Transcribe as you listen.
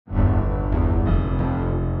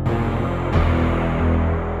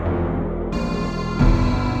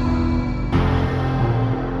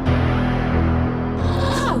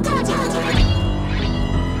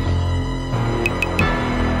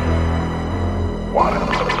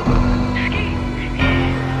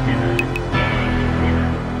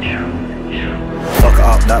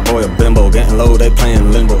bimbo, getting low, they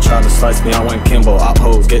playing limbo. Tried to slice me, I went Kimbo. Op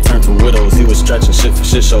hoes get turned to widows. He was stretching shit for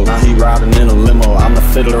shit show. Now he riding in a limo. I'm the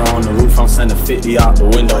fiddler on the roof, I'm sending 50 out the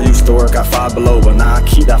window. Used to work at Five Below, but now I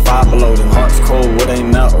keep that Five Below. Them hearts cold, what ain't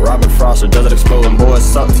melt? Robert Frost or does it explode? Them boys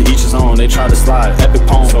suck to each his own. They try to slide, epic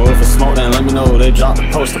poem. So if it's smoke, then let me know. They drop the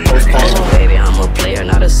post to postpone. Oh baby, I'm a player,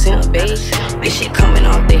 not a simp, babe. This shit coming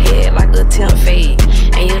off the head like a temp fade.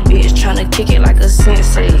 And your bitch tryna kick it like a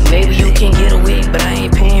sensei. Maybe you can get a wig, but I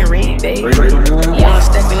ain't paying rent, babe. Yeah, I'm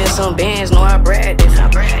stepping in some bands, know I brag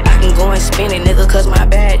different. I can go and spin it, nigga, cause my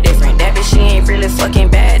bad different. That bitch, she ain't really fucking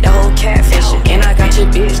bad, the whole catfishing. And I got your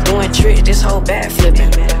bitch doing tricks, this whole bad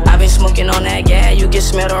flipping. I been smoking on that gas, you can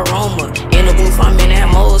smell the aroma. In the booth, I'm in that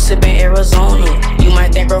mode, sipping Arizona. You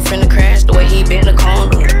might think bro finna crash the way he been the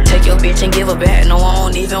corner. Take your bitch and give her back, no I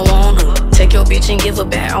don't even want her. Take your bitch and give her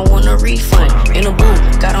back, I want a refund. In the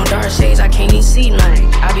booth, got on dark shades, I can't even see nothing.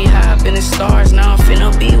 I be high up in the stars, now I'm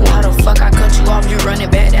finna be one. How the fuck I cut you off, you running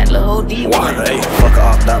back that little old D1. Hey, fuck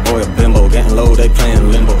off, that boy a bimbo, getting low, they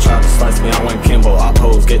playing limbo. Tried to slice me, I went Kimbo. Op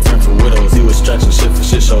hoes get turned to widows. He was stretching shit for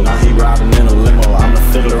shit show. Now he riding in a limo. I'm the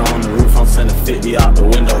fiddler on the roof, I'm sending 50 out the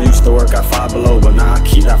window. Used to work at Five Below, but now I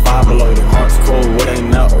keep that Five Below. Them hearts cold, what ain't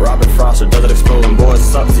melt? Robert Frost or does it explode? Them boys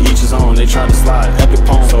suck to each his own. They try to slide, epic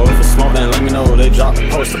poem. So if it's smoke, then let me know. They drop the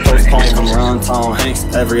post to postpone. I'm around Tom Hanks,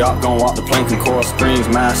 every op gon' walk the plank in Coral Springs.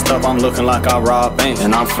 Masked up, I'm looking like I robbed banks.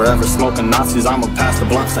 And I'm forever smoking Nazis, I'ma pass the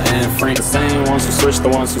blunts to Anne Frank. The same ones who switch, the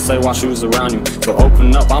ones who say wash shoes around you. So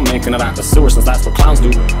open up, I'm making it out the sewer since that's what clowns do.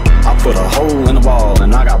 I put a hole in the wall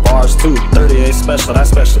and I got bars too. 38 special, that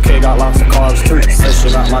special K got lots of carbs too. Said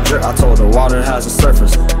she got my drip, I told her water has a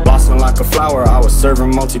surface. Blossom like a flower, I was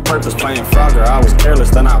serving multi-purpose. Playing Frogger, I was careless,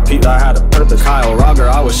 then I peeped, I had a purpose. Kyle Roger,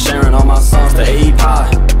 I was sharing all my songs to AE Pie.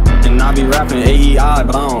 And I be rapping AEI,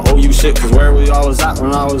 but I don't owe you shit. Cause where we always at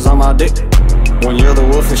when I was on my dick? When you're the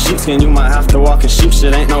wolf in sheepskin, you might have to walk in sheep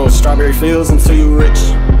shit. Ain't no strawberry fields until you rich.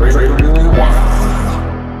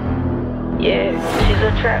 Yeah, she's a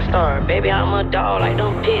trap star. Baby, I'm a dog like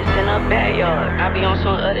them pits in a backyard. I be on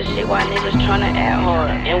some other shit while niggas tryna act hard.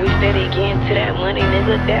 And we steady getting to that money,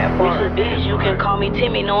 nigga, that far. Bitch, you can call me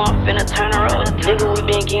Timmy, know I'm finna turn her up. Nigga, we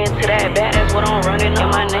been getting to that bad, that's what I'm running up.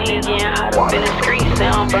 My name getting hot up in the streets, say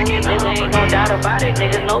I'm burning. Nigga, ain't no doubt about it,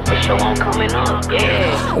 niggas know for sure I'm coming up,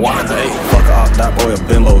 yeah. Hey, fuck off, that boy a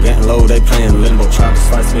bimbo, getting low, they playing limbo. Tried to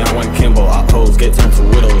slice me, I went Kimbo. Op hoes get turned to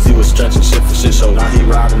widows. He was stretching shit for shit show. Now he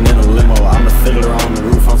riding in a limo. I'm the fiddler on the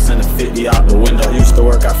roof, I'm sending 50 out the window. Used to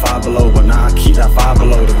work at Five Below, but now I keep that Five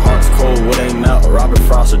Below. Them hearts cold, what ain't melt? Robert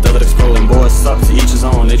Frost or does it explode? Them boys suck to each his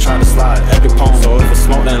own. They try to slide, epic poem. So if it's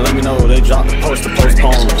smoke, then let me know. They drop the post to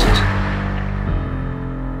postpone.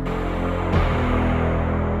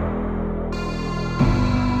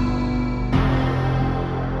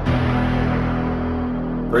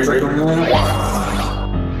 Wow.